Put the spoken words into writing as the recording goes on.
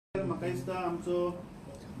म्हाका दिसता आमचो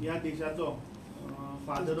ह्या देशाचो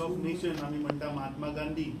फादर ऑफ नेशन आमी म्हणटा Mahatma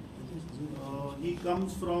Gandhi, he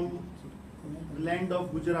comes from land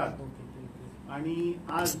of Gujarat. आणि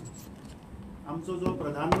आज आमचो जो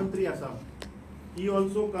प्रधानमंत्री आसा he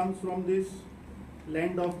also comes from this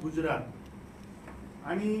land of Gujarat.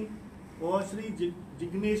 आणि हो Shri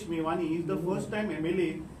Jignesh Mevani is the first time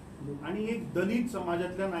MLA आणि एक दलित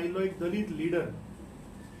समाजातल्यान आयिल्लो एक दलित लीडर.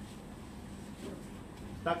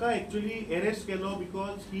 ताका actually arrest Kelo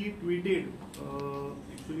because he tweeted.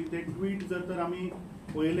 Actually ते ट्वीट जर तर आमी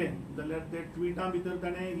पळयले जाल्यार ते ट्विटा भितर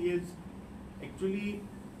ताणें he is actually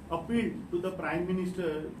appealed to the prime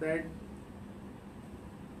minister that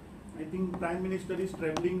I think Prime Minister is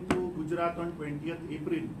travelling to Gujarat on 20th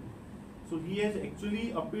April. So he has actually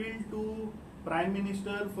appealed to Prime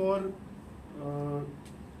Minister for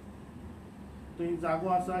तो एक जागो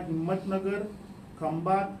आसा हिम्मतनगर,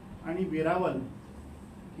 खंभात आणि वेरावल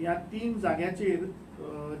ह्या 3 जाग्याचेर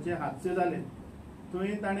जे हादसे जाले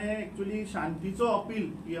थंय ताणें एक्चुअली शांतीचो अपील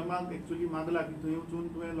PMाक एक्चुअली मागला की थंय वचून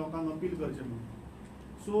तुवें लोकांक अपील करचें म्हणून.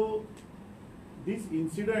 सो दीस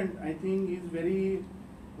incident I think is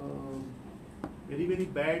very very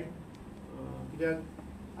bad. कित्याक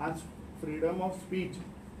आज फ्रीडम ऑफ स्पीच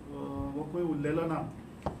हो खंय उरलेलो ना.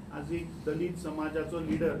 आज एक दलित समाजाचो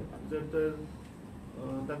लिडर जर तर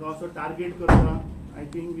ताका असो टार्गेट करता, I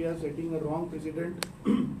think we are setting a wrong president.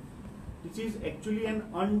 This is actually an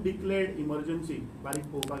अनडिक्लेअर्ड emergency. बारीक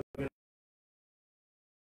पळोवपाक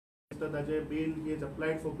गेल्यार ताचे bell he is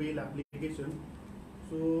applied for bail application.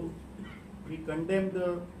 So we condemn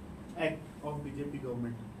the act of BJP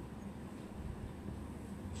government.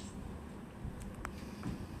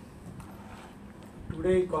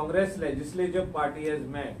 Today Congress legislative party has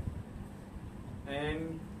met and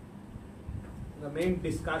the main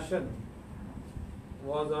discussion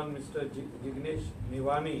was on Mr. Jignesh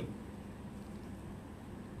Mevani,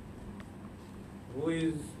 who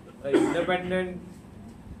is an independent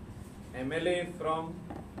MLA from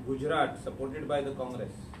Gujarat supported by the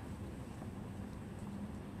Congress.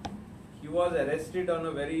 He was arrested on a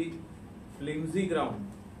very flimsy ground,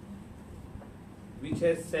 which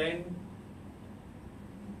has sent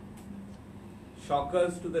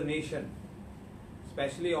shockers to the nation,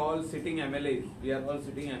 especially all sitting MLAs. We are all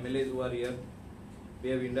sitting MLAs who are here.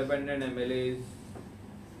 We have independent MLAs,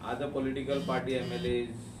 other political party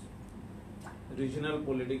MLAs, regional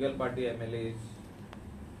political party MLAs.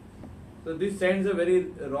 So this sends a very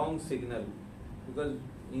wrong signal, because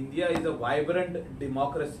India is a vibrant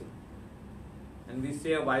democracy. And we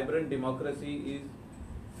say a vibrant democracy is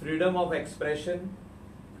freedom of expression,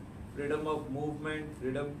 freedom of movement,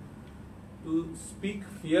 freedom to speak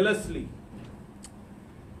fearlessly,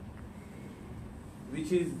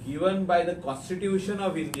 which is given by the Constitution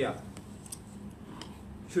of India,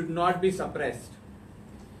 should not be suppressed.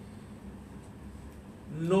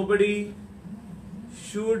 Nobody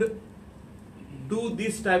should do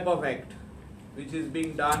this type of act, which is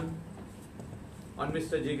being done on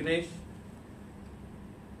Mr. Jignesh.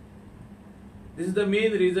 This is the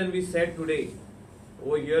main reason we said today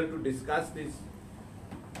over here to discuss this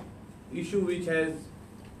issue which has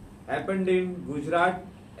happened in Gujarat,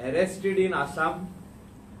 arrested in Assam.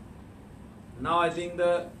 Now I think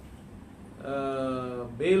the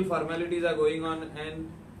bail formalities are going on, and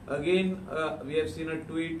again we have seen a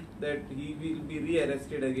tweet that he will be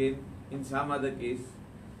re-arrested again in some other case.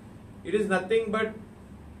 It is nothing but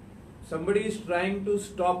somebody is trying to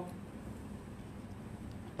stop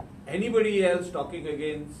anybody else talking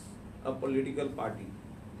against a political party.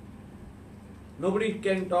 Nobody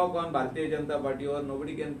can talk on Bharatiya Janata Party, or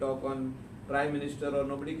nobody can talk on Prime Minister, or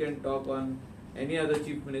nobody can talk on any other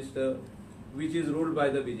Chief Minister which is ruled by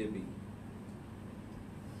the BJP.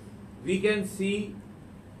 We can see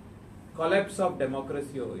collapse of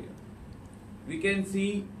democracy over here. We can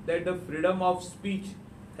see that the freedom of speech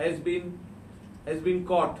has been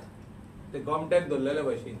caught. The gomtek dollele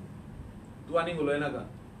bhashin. Tu ani uloy naka.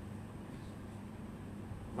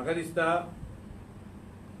 म्हाका दिसता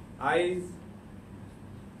आयज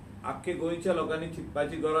आख्खे गोंयच्या लोकांनी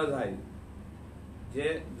चिंतपाची गरज आहा.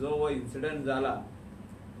 जो हो इन्सिडंट जाला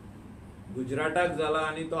गुजराताक जाला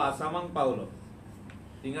आनी तो आसामाक पावलो,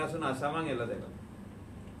 थिंगासून आसामाक येला तेका.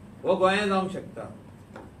 हो गोंया जावंक शकता.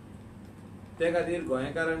 ते खातीर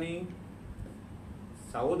गोंयकारांनी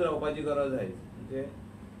सावध रावपाची गरज आहे. म्हणजे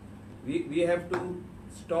we have to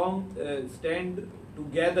stand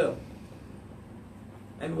together,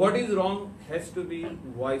 and what is wrong has to be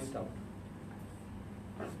voiced out.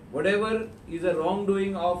 Whatever is a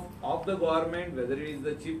wrongdoing of the government, whether it is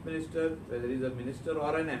the Chief Minister, whether it is a minister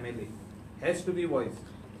or an MLA, has to be voiced.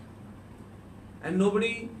 And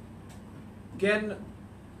nobody can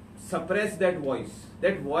suppress that voice.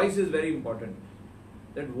 That voice is very important.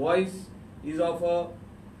 That voice is of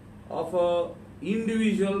a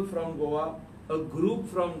individual from Goa, a group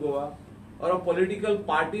from Goa, or a political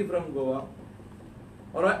party from Goa,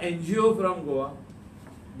 or an NGO from Goa.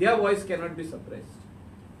 Their voice cannot be suppressed.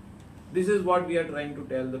 This is what we are trying to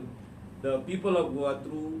tell the people of Goa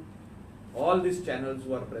through all these channels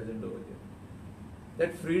who are present over here.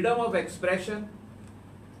 That freedom of expression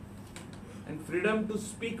and freedom to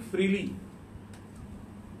speak freely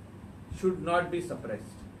should not be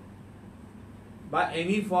suppressed by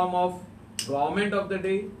any form of government of the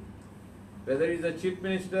day, whether he is a chief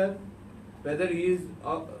minister, whether he is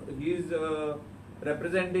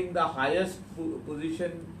representing the highest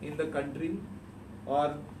position in the country,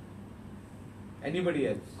 or anybody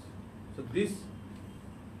else. So this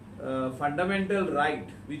fundamental right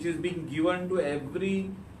which is being given to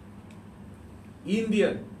every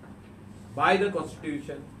Indian by the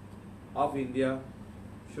Constitution of India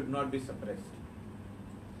should not be suppressed.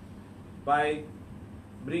 By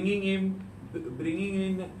bringing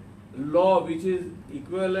in law which is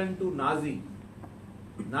equivalent to Nazi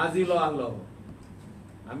law.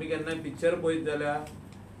 आमी केन्ना picture पळयत जाल्यार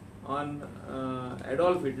on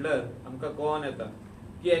Adolf Hitler, आमकां कळोन येता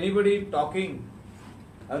की anybody talking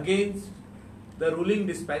against the ruling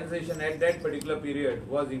dispensation at that particular period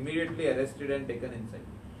was immediately arrested and taken inside,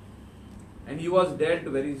 and he was dealt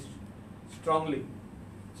very strongly.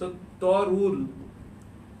 So to rule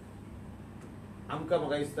आमकां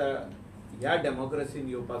म्हाका दिसता ह्या डेमोक्रेसीन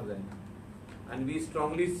येवपाक जाय, and we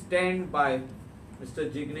strongly stand by Mr.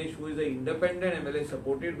 Jignesh, who is an independent MLA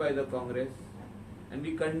supported by the Congress, and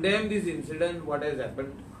we condemn this incident what has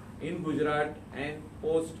happened in Gujarat and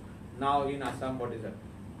post now in Assam what is happening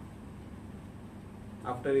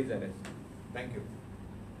after his arrest. Thank you.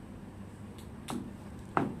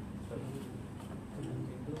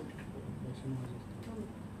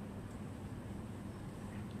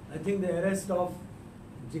 I think the arrest of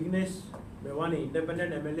Jignesh Bhawani,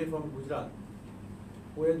 independent MLA from Gujarat,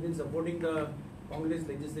 who has been supporting the Congress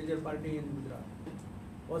legislature party in Gujarat,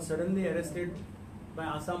 was suddenly arrested by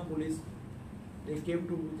Assam police. They came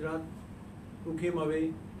to Gujarat, took him away,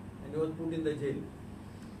 and he was put in the jail.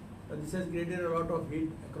 But this has created a lot of heat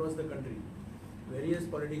across the country. Various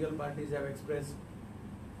political parties have expressed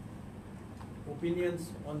opinions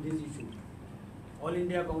on this issue. All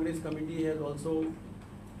India Congress Committee has also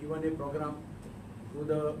given a program to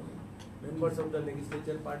the members of the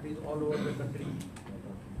legislature parties all over the country,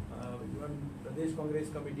 even Pradesh Congress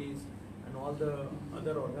committees and all the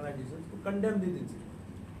other organizations, to condemn this incident.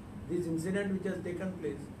 This incident which has taken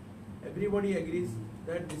place, everybody agrees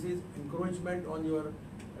that this is encroachment on your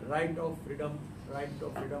right of freedom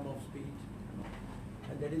of speech,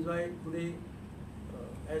 and that is why today,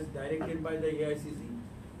 as directed by the AICC,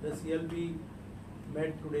 the CLP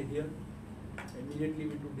met today here. Immediately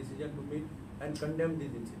we took decision to meet and condemn this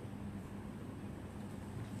incident.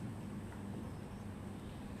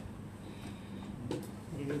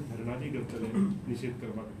 धरणाची करतले निषेध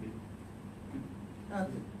करपा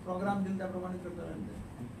खातीर programme दिला त्या प्रमाणे करतले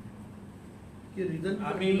की रिजन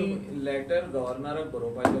आमी लेटर गव्हर्नराक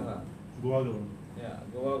बरोवपाचें आहा. गोवा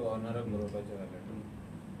गव्हर्नर गोवा गव्हर्नराक बरोवपाचें आहा लेटर.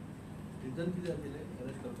 रिजन कितें दिले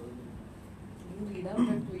अरेस्ट करपाक? Read out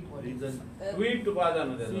that tweet. What is Reason. Tweet तुका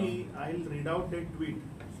जाणा तेजो. See, I'll read out that tweet.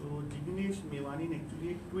 So Jignesh Mewanin actually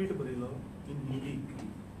एक tweet Bareilly in Hindi.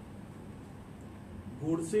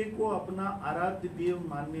 Godse को अपना आराध्य देव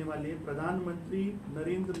मानने वाले प्रधानमंत्री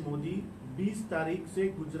नरेंद्र मोदी 20 तारीख से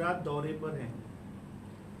गुजरात दौरे पर हैं.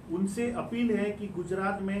 उनसे अपील है कि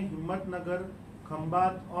गुजरात में हिम्मतनगर,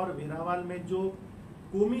 खंभात और वेरावल में जो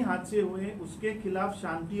कौमी हादसे हुए उसके खिलाफ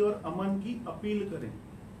शांति और अमन की अपील करें.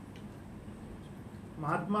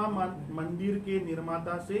 महात्मा मंदिर के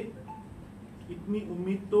निर्माता से इतनी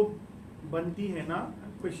उम्मीद तो बनती है ना?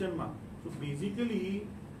 Question mark. So basically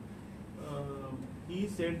he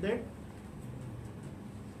said that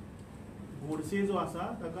Godse जो आसा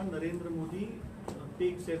ताका Narendra Modi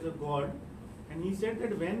takes as a god, and he said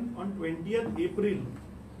that when on 20th April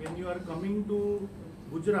when you are coming to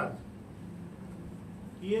Gujarat,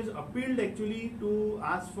 he has appealed actually to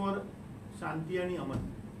ask for Shanti and Aman.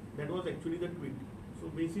 That was actually the tweet. So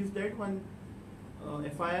basis that one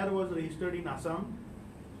FIR was registered in Assam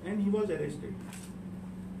and he was arrested.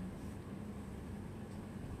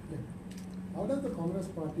 How does the Congress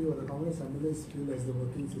party or the Congress MLAs feel as the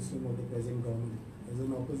working system of the present government? As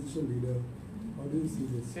an opposition leader, how do you see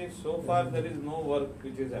this? See, so far there is no work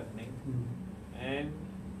which is happening, and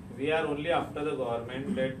we are only after the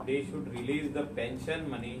government that they should release the pension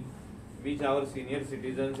money which our senior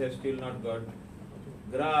citizens have still not got.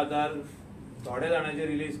 Grah Aadhar थोडे जाणांचे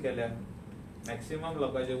release केल्या, maximum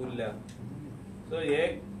लोकांचे उरल्या. सो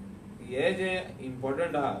हे जे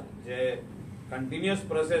important आहा, जे continuous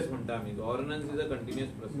process म्हणटा आमी, governance is a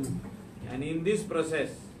continuous process. आनी इन दीस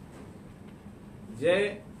process J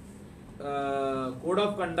code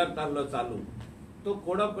of conduct आसलो चालू, तो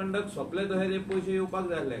कोड ऑफ कंडक्ट सोंपले तशे ते पयशे येवपाक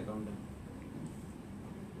जाय आसले अकाउंटाक.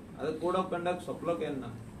 आतां कोड ऑफ कंडक्ट सोंपलो केन्ना?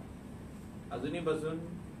 अजुनी पासून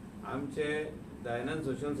आमचे दयानंद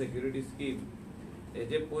सोशल सेक्युरिटी स्कीम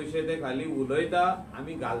हेचे पयशे ते खाली उलयता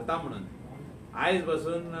आमी घालता म्हणून. आयज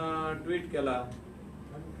पासून ट्वीट केला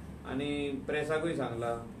आनी प्रेसाकूय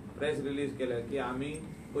सांगला, प्रेस रिलीज केल्या की आमी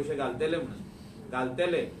पयशे घालतले म्हणून.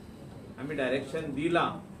 घालतले आमी डायरेक्शन दिलां.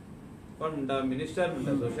 कोण म्हणटा? मिनिस्टर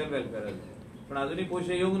म्हणटा सोशल वेलफेअराचे. पण अजुनी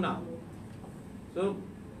पयशे येवंक ना. सो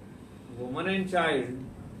वुमन एंड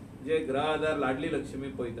चायल्ड जे गृह आधार लाडली लक्ष्मी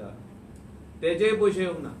पळयता तेजेय पयशे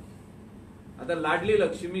येवंक ना. आता लाडली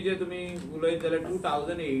लक्ष्मी जे तुम्ही उलयत जाल्यार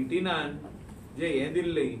 2018 जे हे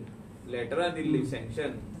दिल्ली लेटरां दिल्ली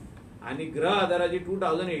सँक्शन आनी गृह आधाराची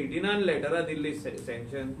 2018 लेटरां दिल्ली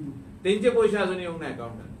सँक्शन, तेंचे पयशे अजून येवंक ना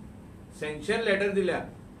अकाउंटान. सँक्शन लेटर दिल्या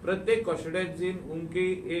प्रत्येक कॉन्स्टिट्युएन्सीन उमकी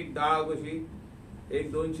एक 10 कशी,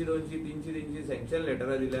 एक 200 300 सँक्शन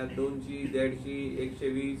लेटरां दिल्या. 200 150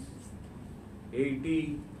 120 80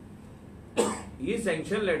 ही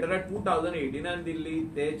सँक्शन लेटरां 2018 दिल्ली,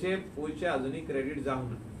 तेचे पयशे अजुनी क्रेडीट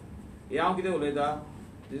जावंक ना. हे हांव कितें उलयता?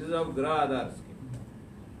 दिस इज ऑफ गृह आधार scheme.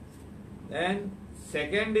 And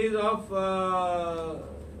second is of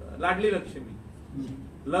लाडली लक्ष्मी.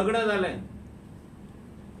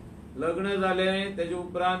 लग्न जालें तेजे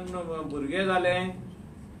उपरांत भुरगे जाले,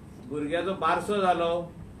 भुरग्याचो बारसो जालो,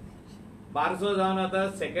 बारसो जावन आतां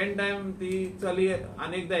सेकंड टायम ती चली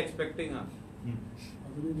आनेकदा एक्सपेक्टिंग आहा,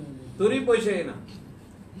 तरी पयशे येना.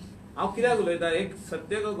 हांव कित्याक उलयता? एक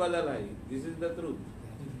सत्य गजाल आहा, दिस इज द ट्रूथ.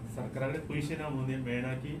 सरकाराकडे पैसे ना म्हणून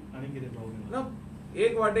मेळना की आनी कितें प्रॉब्लेम? ना,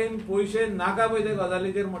 एक वाटेन पयशे नाका पळय ते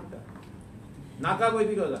गजालीचेर म्हणटा, नाका पळय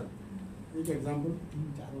ती गजाल. एक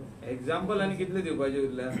एक्झाम्पल आनी कितले दिवपाचे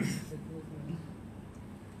उरल्या?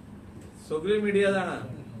 सगळी मिडिया जाणा.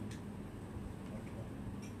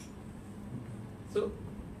 सो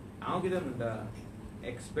हांव कितें म्हणटा,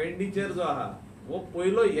 एक्सपेंडिचर जो आहा वो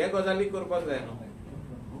पयलो हे गजाली करपाक जाय न्हू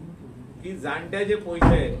की जाणट्याचे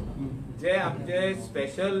पयशे जे आमचे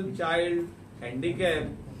स्पेशल चायल्ड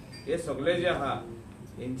हँडिकॅप हे सगळे जे आहा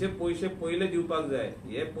हेंचे पयशे पयले दिवपाक जाय.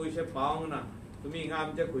 हे पयशे पावंक ना. तुम्ही हिंगा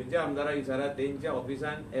आमच्या खंयचे आमदाराक विचारा, तेंच्या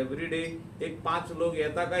ऑफिसान एवरी डे एक 5 लोक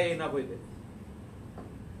येता काय येना पळय ते.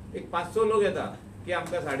 एक 500 लोक येता की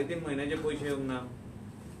आमकां 3.5 म्हयन्याचे पयशे येवंक ना.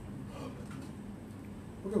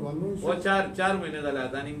 हो 4 महिने जाले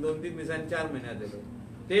आता आनी 2-3 दिसांनी 4 महिने जातले.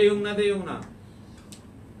 ते येवंक ना.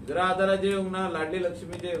 गृह आधाराचे येवंक ना, लाडली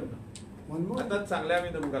लक्ष्मीचे येवंक ना. आतांच सांगले आमी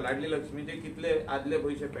तुमकां लाडली लक्ष्मीचे कितले आदले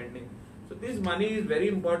पयशे pending. So these money is very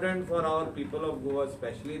important for our people of Goa,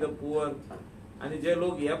 specially the poor. आनी जे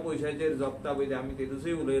लोक ह्या पयशाचेर जगता पळय ते आमी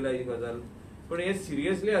तेतूसय उलयला ही गजाल. पण हे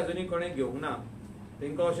सिरियसली अजुनी कोणें घेवंक ना.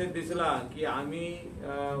 तांकां अशें दिसलां की आमी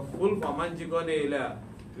फूल फॉर्मान जिखून येयल्या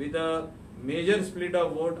with a major split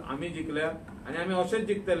of vote आमी जिखल्या आनी आमी अशेंच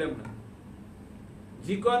जिखतले म्हणून.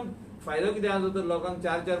 जिखून फायदो कितें आसा तर लोकांक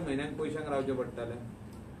 4-4 म्हयन्यांक पयशांक रावचें पडटलें.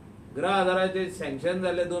 गृह आधाराचे सँक्शन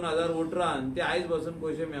जाले 2018 ते आयज पासून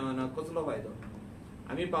पयशे मेळना. कसलो फायदो?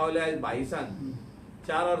 आमी पावले आयज 22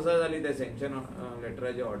 4 वर्सां जाली त्या सँक्शन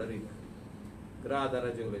लेटराचे ऑर्डरीक. गृह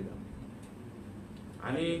आधाराचे उलयता.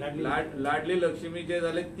 आनी लाडली लक्ष्मीचे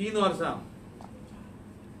जाले 3 वर्सां.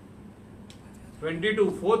 22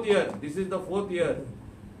 4th year. This is the 4th year.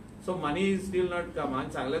 So money is still not come.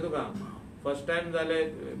 हांवें सांगलें तुका, फर्स्ट टायम जाले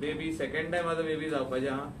बेबी, सेकंड टायम आतां बेबी जावपाचें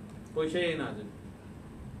आहा, पयशे येना अजून.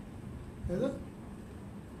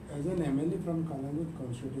 As an MLA from Kalangut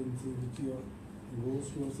constituency, which goes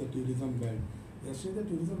towards the tourism belt, yesterday the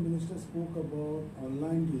tourism minister spoke about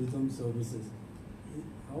online tourism services.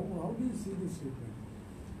 How do you see this statement?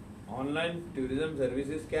 Online tourism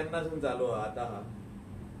services केन्नासून चालू आहा? आतां आहा.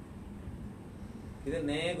 कितें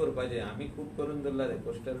नये करपाचें आमी खूब करून दवरला ते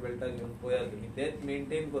कोस्टल बेल्टाक घेवन पळया तुमी. तेच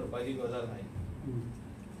मेंटेन करपाची गजाल आहाय.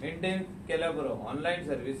 मेंटेन केल्या बरो. Online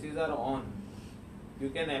services are on. You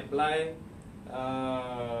can apply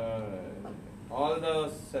all the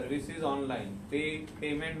services online.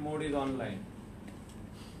 Payment mode is online.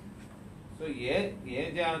 सो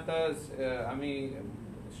हे जे आतां आमी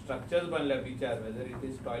structures बांदल्या बीचार, whether it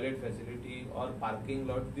is toilet facility or parking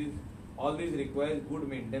lot, all these requires good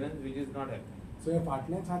maintenance which is not happening. सो हे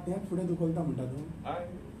फाटल्याच हा तेच फुडें धुकलता म्हणटा तूं?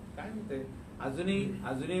 काय म्हणते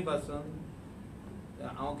अजूनही पासून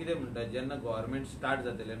हांव कितें म्हणटा जेन्ना गव्हर्मेंट स्टार्ट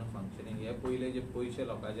जातलें न्हू फंक्शनींग हे पयले जे पयशे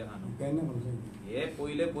लोकांचे आहा न्हू तेन्ना function. हे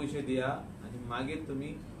पयले पयशे दिया आनी मागीर तुमी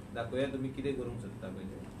दाखोवया तुमी कितें करूंक सोदता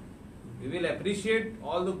पयले. We will appreciate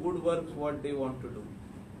all the good works what they want to do,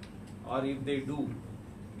 or if they do,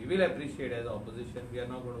 we will appreciate as opposition. We are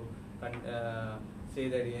not going to say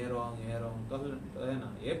that hey wrong. तशें ना.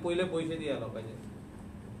 हे पयले पयशे दिया लोकांचे.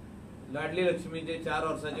 लाडली लक्ष्मीचे 4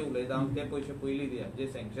 वर्साचे उलयता हांव ते पयशे पयलीं दिया जे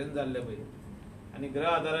सँक्शन जाल्ले पळय आनी गृह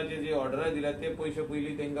आधाराचे जे ऑर्डर दिल्या ते पयशे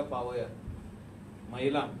पयलीं तांकां पावया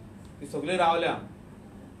महिलांक ती सगळी रावल्या.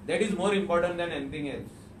 That is more important than anything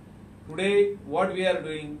else. Today what we are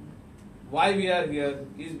doing, why we are here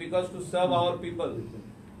is because to serve our people.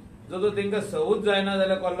 जो तांकां सर्वूच जायना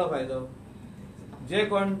जाल्यार कसलो फायदो. जे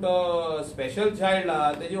कोण तो स्पेशल चायल्ड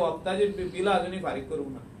आहा तेजी वखदाची बिलां अजुनूय फारीक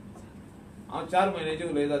करूंक ना. हांव 4 म्हयन्याची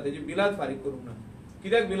उलयता तेजी बिलांच फारीक करूंक ना.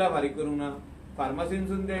 कित्याक बिलां फारीक करूंक ना?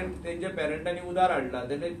 फार्मासीनसून तेंच्या पेरंटांनी उदार हाडला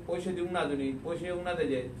तेणे पयशे दिवंक ना अजुनूय. पयशे येवंक ना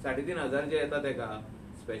तेजे 3,500 जे येता तेका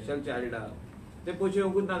स्पेशल चायल्डाक ते पयशे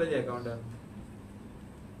येवंकूच ना तेज्या अकाउंटान.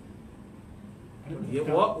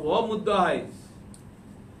 हो मुद्दो आहायच.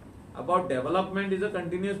 About development is a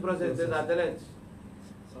continuous process. ते जातलेच.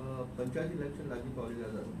 पंचायत इलेक्शन लागीं पावली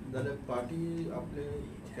जाल्यार पार्टी आपले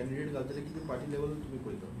कॅन्डिडेट घालतले की पार्टी लेवल तुमी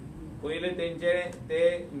पळयता? पहिले तेंचे ते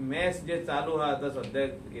मॅस जे चालू आहा आतां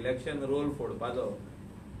सद्याक इलेक्शन रोल फोडपाचो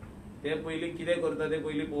ते पयलीं कितें करता ते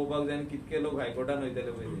पयलीं पळोवपाक जाय आनी कितके लोक हायकोर्टान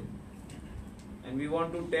वयतले पयलीं. And we want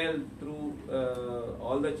to tell through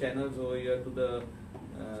all the channels over here,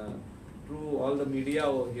 through all the media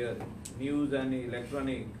over here, news and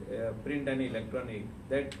electronic, print and electronic,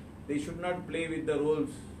 that they should not play with the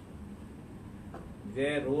roles. J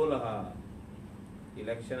role आहा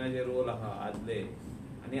इलेक्शनाचे role आहा आदले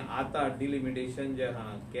आनी आतां delimitation जे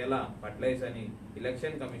आहा केला फाटल्या दिसांनी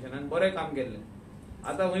election कमिशनान बरें काम केल्लें.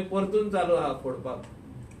 आतां खंय परतून चालू आहा फोडपाक.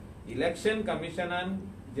 इलेक्शन कमिशनान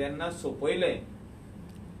जेन्ना सोपयलें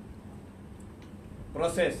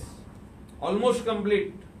प्रोसेस ऑलमोस्ट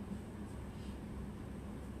कंप्लीट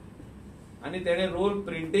आनी तेणे रोल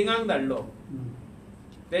प्रिंटिंगाक धाडलो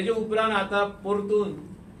तेजे उपरांत आतां परतून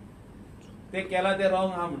ते केला ते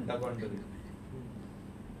रॉंग आहा म्हणटा कोण तरी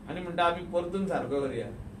आनी म्हणटा आमी परतून सारको करुया.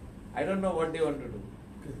 I don't know what they want to do.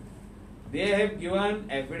 They have given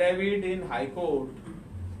affidavit in High Court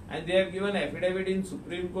and they have given affidavit in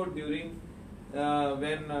Supreme Court during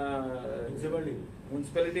when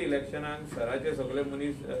municipality election and सराचे सगळे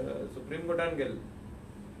मनीस सुप्रीम कोर्टान गेले.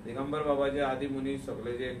 दिगंबर बाबाचे आदी मनीस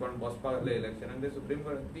सगळे जे कोण बसपाक लागले इलेक्शनान ते सुप्रीम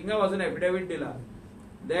कोर्ट थिंगा वचून एफिडेविट दिला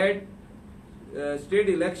that State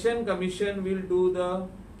Election Commission will do the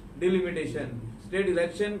delimitation. State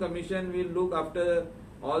Election Commission will look after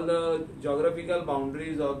all the geographical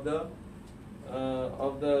boundaries of the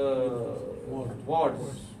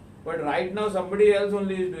wards. But right now somebody else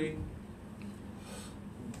only is doing.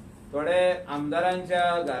 थोडे आमदारांच्या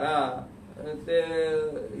घरा ते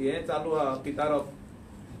हे चालू आहा पितारप.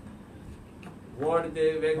 वॉर्डचे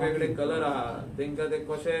वेगवेगळे कलर आहा तांकां ते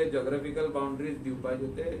कशे जिओग्राफिकल बाउंड्रीज दिवपाच्यो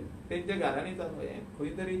ते तेंच्या घरांनी चालू. हे खंय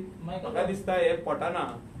तरी म्हाका दिसता हे पटना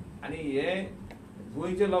आनी हे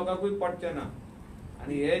गोंयच्या लोकांकूय पटचें ना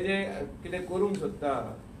आनी हे जे कितें करूंक सोदता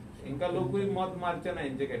हांकां लोकूय मत मारचे ना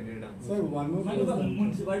हेंचे कॅन्डिडेटांक.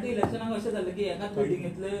 म्युनिसिपालिटी इलेक्शनाक अशें जालें की एकाच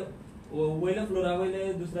बिल्डिंगेंतले वयल्या फ्लोरा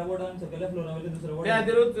वयले दुसऱ्या वॉर्डान सकयल्या फ्लोरा वयले दुसऱ्या वॉर्डान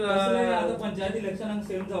आतां पंचायत इलेक्शनाक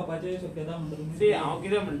सेम जावपाची शक्यता म्हणटा तुमी? सी हांव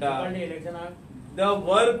कितें म्हणटा इलेक्शनाक द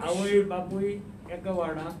वर्क आवय बापूय एका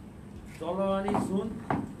वार्डान चलो आनी सून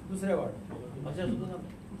दुसऱ्या वार्डान अशें सुद्दां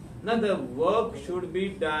ना. The work should be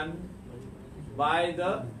done by the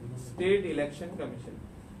state election commission.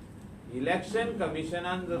 Election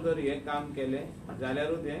कमिशनान जर हे काम केलें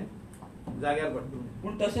जाल्यारूच हे जाग्यार पडटा.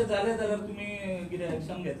 पूण तशें जालें जाल्यार तुमी कितें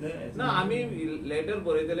एक्शन घेतलें? ना आमी लेटर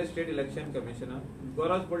बरयतले स्टेट इलेक्शन कमिशनाक.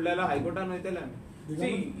 गरज पडली जाल्यार हायकोर्टान वयतले आमी.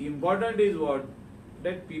 सी important is what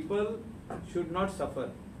that people should not suffer.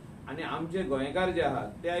 आनी आमचे गोंयकार जे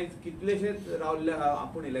आहात ते आयज कितलेशेच रावल्ले आहा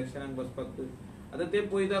आपूण इलेक्शनाक बसपाक. आतां ते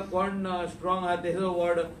पळयता कोण स्ट्रॉंग आहा तेजो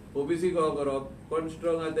वॉर्ड ओबीसी गो करप, कोण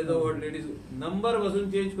स्ट्रॉंग आहा तेजो वॉर्ड लेडीज. नंबर पासून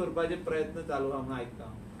चेंज करपाचे प्रयत्न चालू आहा म्हणून आयकता.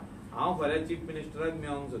 हांव फाल्यां चीफ मिनिस्टराक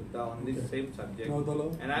मेळोंक सोदता on these same subject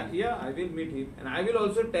and I will meet him and I will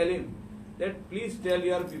also tell him that please tell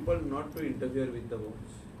your people not to interfere with the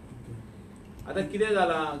votes. आता कितें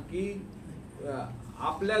जाला की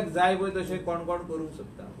आपल्याक जाय पळय तशें कोण कोण करूंक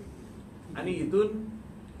सोदता आनी हितून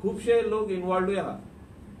खुबशे लोक इन्वॉल्वूय आहा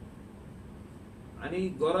आनी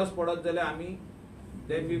गरज पडत जाल्यार आमी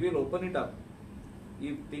then we will open it up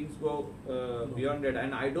if things go beyond that.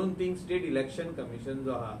 And I don't think State Election Commission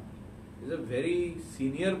जो आहा is a very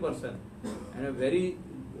senior person and a very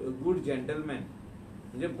good gentleman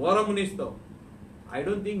म्हणजे बरो मनीस तो. I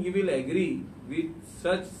don't think he will agree with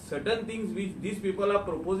such certain things which these people are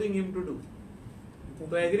proposing him to do.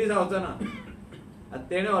 तो agree जावचो ना. आता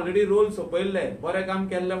तेणे ऑलरेडी रोल सोपयल्ले, बरें काम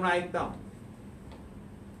केल्लें म्हणून आयकता.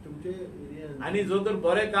 तुमचे एरिया आणि जो तर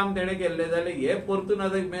बरें काम तेणे केल्लें जाल्यार हे परतून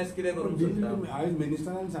आतां मॅस कितें करूंक सोदता. आज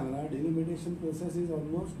मिनिस्टरान Sangla delimitation process is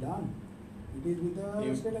almost done. It is with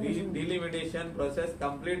the state election. Delimitation process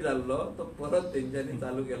complete जाल्लो तो परत तेंच्यांनी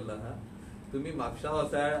चालू केल्लो आहा. तुम्ही म्हापसा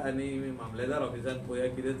वचात आणि मामलेदार ऑफिसान पळया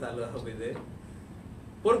कितें चालू आहा पळय ते.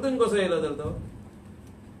 परतून कसो येयलो तर तो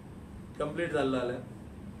कंप्लीट जाल्लो जाल्यार.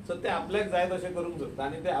 सो ते आपल्याक जाय तशें करूंक सोदता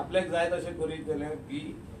आनी ते आपल्याक जाय तशें करीत जाल्यार की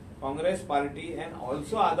Congress party and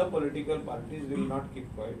also other political parties will not keep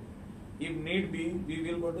quiet. If need be we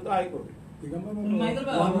will go to the high court.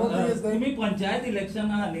 तुम्ही पंचायत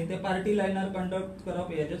इलेक्शन आहा न्ही ते पार्टी लायनार कंडक्ट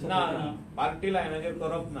करप हेचे ना पार्टी लायनाचेर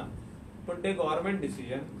करप ना. But the government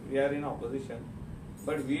decision, we are in opposition,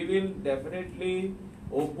 but we will definitely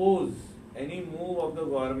oppose any move of the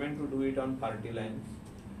government to do it on party lines.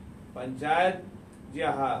 Panchayat जी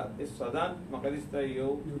आहा ते सदांच म्हाका दिसता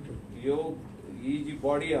ह्यो ही जी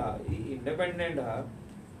बॉडी आहा ही इंडिपेंडंट आहा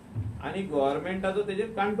आनी गव्हर्मेंटाचो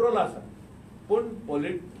तेजेर कंट्रोल आसा. पूण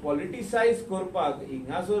पॉलिटिसायज करपाक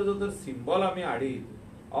हिंगासर जो तर सिंबल आमी हाडीत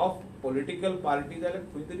ऑफ पॉलिटिकल पार्टी जाल्यार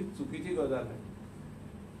खंय तरी चुकीची गजाल आहा.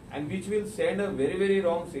 And which will send a very, very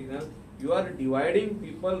wrong signal. You are dividing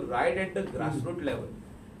people right at the grassroots level.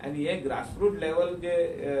 And hey grassroots level जे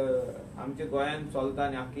आमचे गोंयान चलता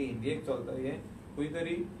आनी आख्खे इंडियेक चलता हे खंय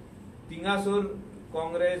तरी थिंगासर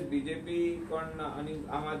काँग्रेस बीजेपी कोण आनी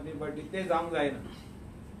आम आदमी पार्टी ते जावंक जायना.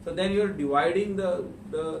 So then you are dividing the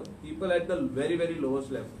people at the very, very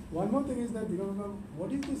lowest level. One more thing is that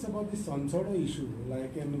what is this about this Sansoda issue?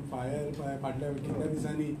 Like in fire फाटल्या कितल्या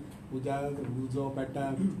दिसांनी उजो पेट्टा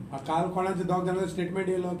काल कोणाचे दोग जाणांचो स्टेटमेंट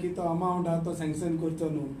येयलो की तो अमाउंट आहा तो सँक्शन करचो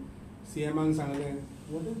न्हू सीएमाक सांगलें.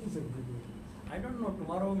 What is this exactly? I don't know.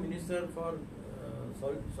 Tomorrow, Minister for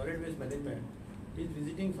Solid Waste Management is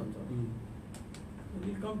visiting Sansoda.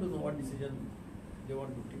 We'll come to know what decision they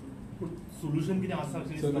want to take. Solution कितें आसा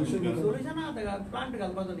सोल्युशन आहा प्लांट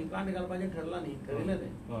घालपाचो न्ही. प्लांट घालपाचें ठरलां न्ही. ठरयलें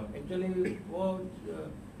तें एक्चुअली वो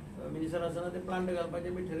minister आसतना ते प्लांट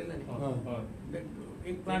घालपाचें बी ठरयलें न्ही.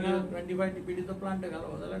 एक प्लांट 25 TPDचो प्लांट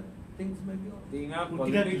घालो जाल्यार थिंग्स मे बी थिंगा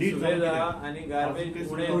पॉलिटिक्स सुरयता आनी गार्बेज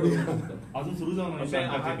फुडें अजून सुरू जावना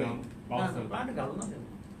प्लांट घालू ना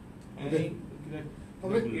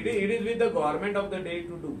it is with the government of the day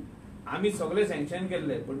to do. आमी सगळे सँक्शन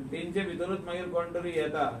केल्ले पण तेंचे भितरूच मागीर कोण तरी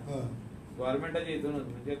येता गव्हर्नमेंटाचे हितूनच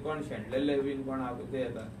म्हणजे कोण शेणलेले बीन कोण ते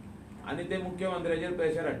येता आनी ते मुख्यमंत्र्याचेर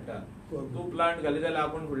प्रेशर हाडटा. तूं प्लांट घाली जाल्यार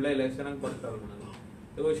आपूण फुडल्या इलेक्शनाक पडटलो म्हणून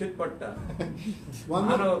ते अशीच पडटा.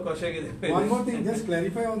 कशें कितें. One more thing, just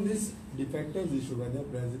clarify on this defectors issue, whether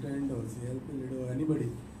president or CLP leader or anybody.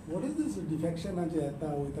 What is this defection जे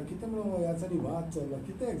येता वयता कितें म्हणून ह्या दिसांनी वाद चल्ला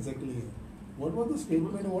कितें exactly. What was the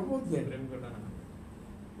statement? What was that?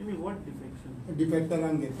 What defection?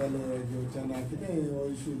 डिफेक्टरांक घेतले घेवचेना कितें हो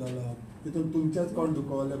इश्यू जाला तितून तुमचेच कोण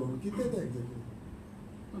दुखवले म्हणून कितें तें exactly.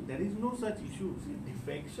 No, there is no such issue. See,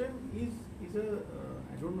 defection is a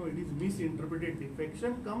I don't know. It is misinterpreted.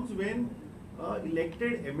 Defection comes when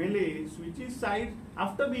elected MLA switches sides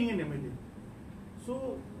after being an MLA. So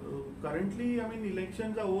currently, I mean,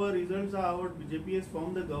 elections are over, results are out. BJP has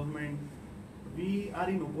formed the government. We are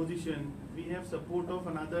in opposition. We have support of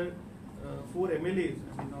another 4 MLAs.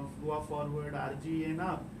 I mean, of Goa Forward, RG, and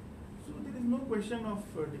up. So there is no question of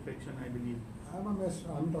defection, I believe. I'm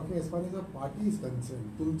talking as far as the party is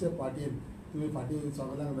concerned. तुमच्या पार्टीन तुम्ही party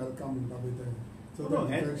सगळ्यांक welcome म्हणटा पळय ते. So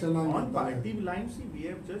no, on party lines, see, we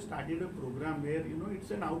have just started a program where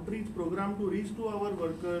it's an outreach program to reach to our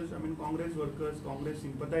workers. I mean, Congress workers, Congress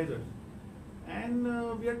sympathizers, and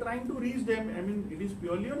we are trying to reach them. I mean, it is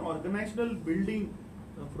purely an organizational building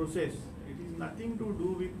process. It is nothing to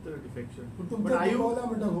do with defection. But are you?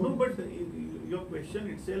 No, but your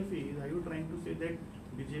question itself is: are you trying to say that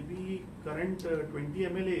BJP current 20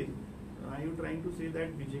 MLAs? Are you trying to say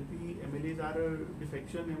that BJP MLAs are a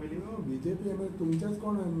defection MLA? No, BJP MLA तुमचेच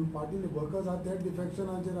कोण party workers आहात ते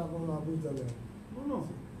डिफेक्शनाचेर आपूण जाले. No.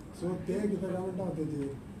 So ते कितें काय म्हणटा तेजे.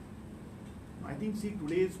 I think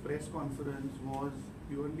today's press conference was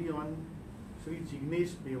purely on Sri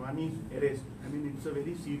Jignesh Devani's arrest. I mean, it's a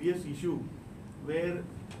very serious issue where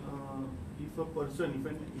if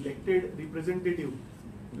an elected representative,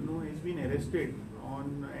 has been arrested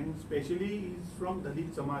and especially he's from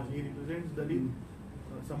Dalit Samaj. He represents Dalit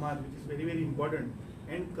Samaj, which is very, very important,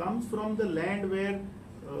 and comes from the land where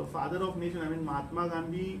father of nation, I mean, Mahatma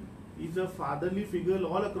Gandhi is a fatherly figure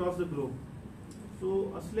all across the globe. सो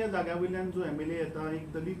असल्या जाग्या वयल्यान जो MLA येता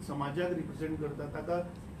एक दलित समाजाक represent करता ताका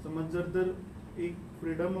समज जर तर एक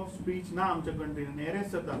फ्रीडम ऑफ स्पीच ना आमच्या कंट्रीन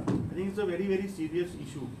एरेस्ट जाता I think it's a very very serious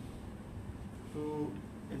issue. So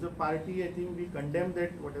as a party I think we condemn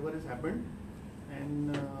that what ever is happened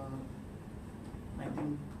and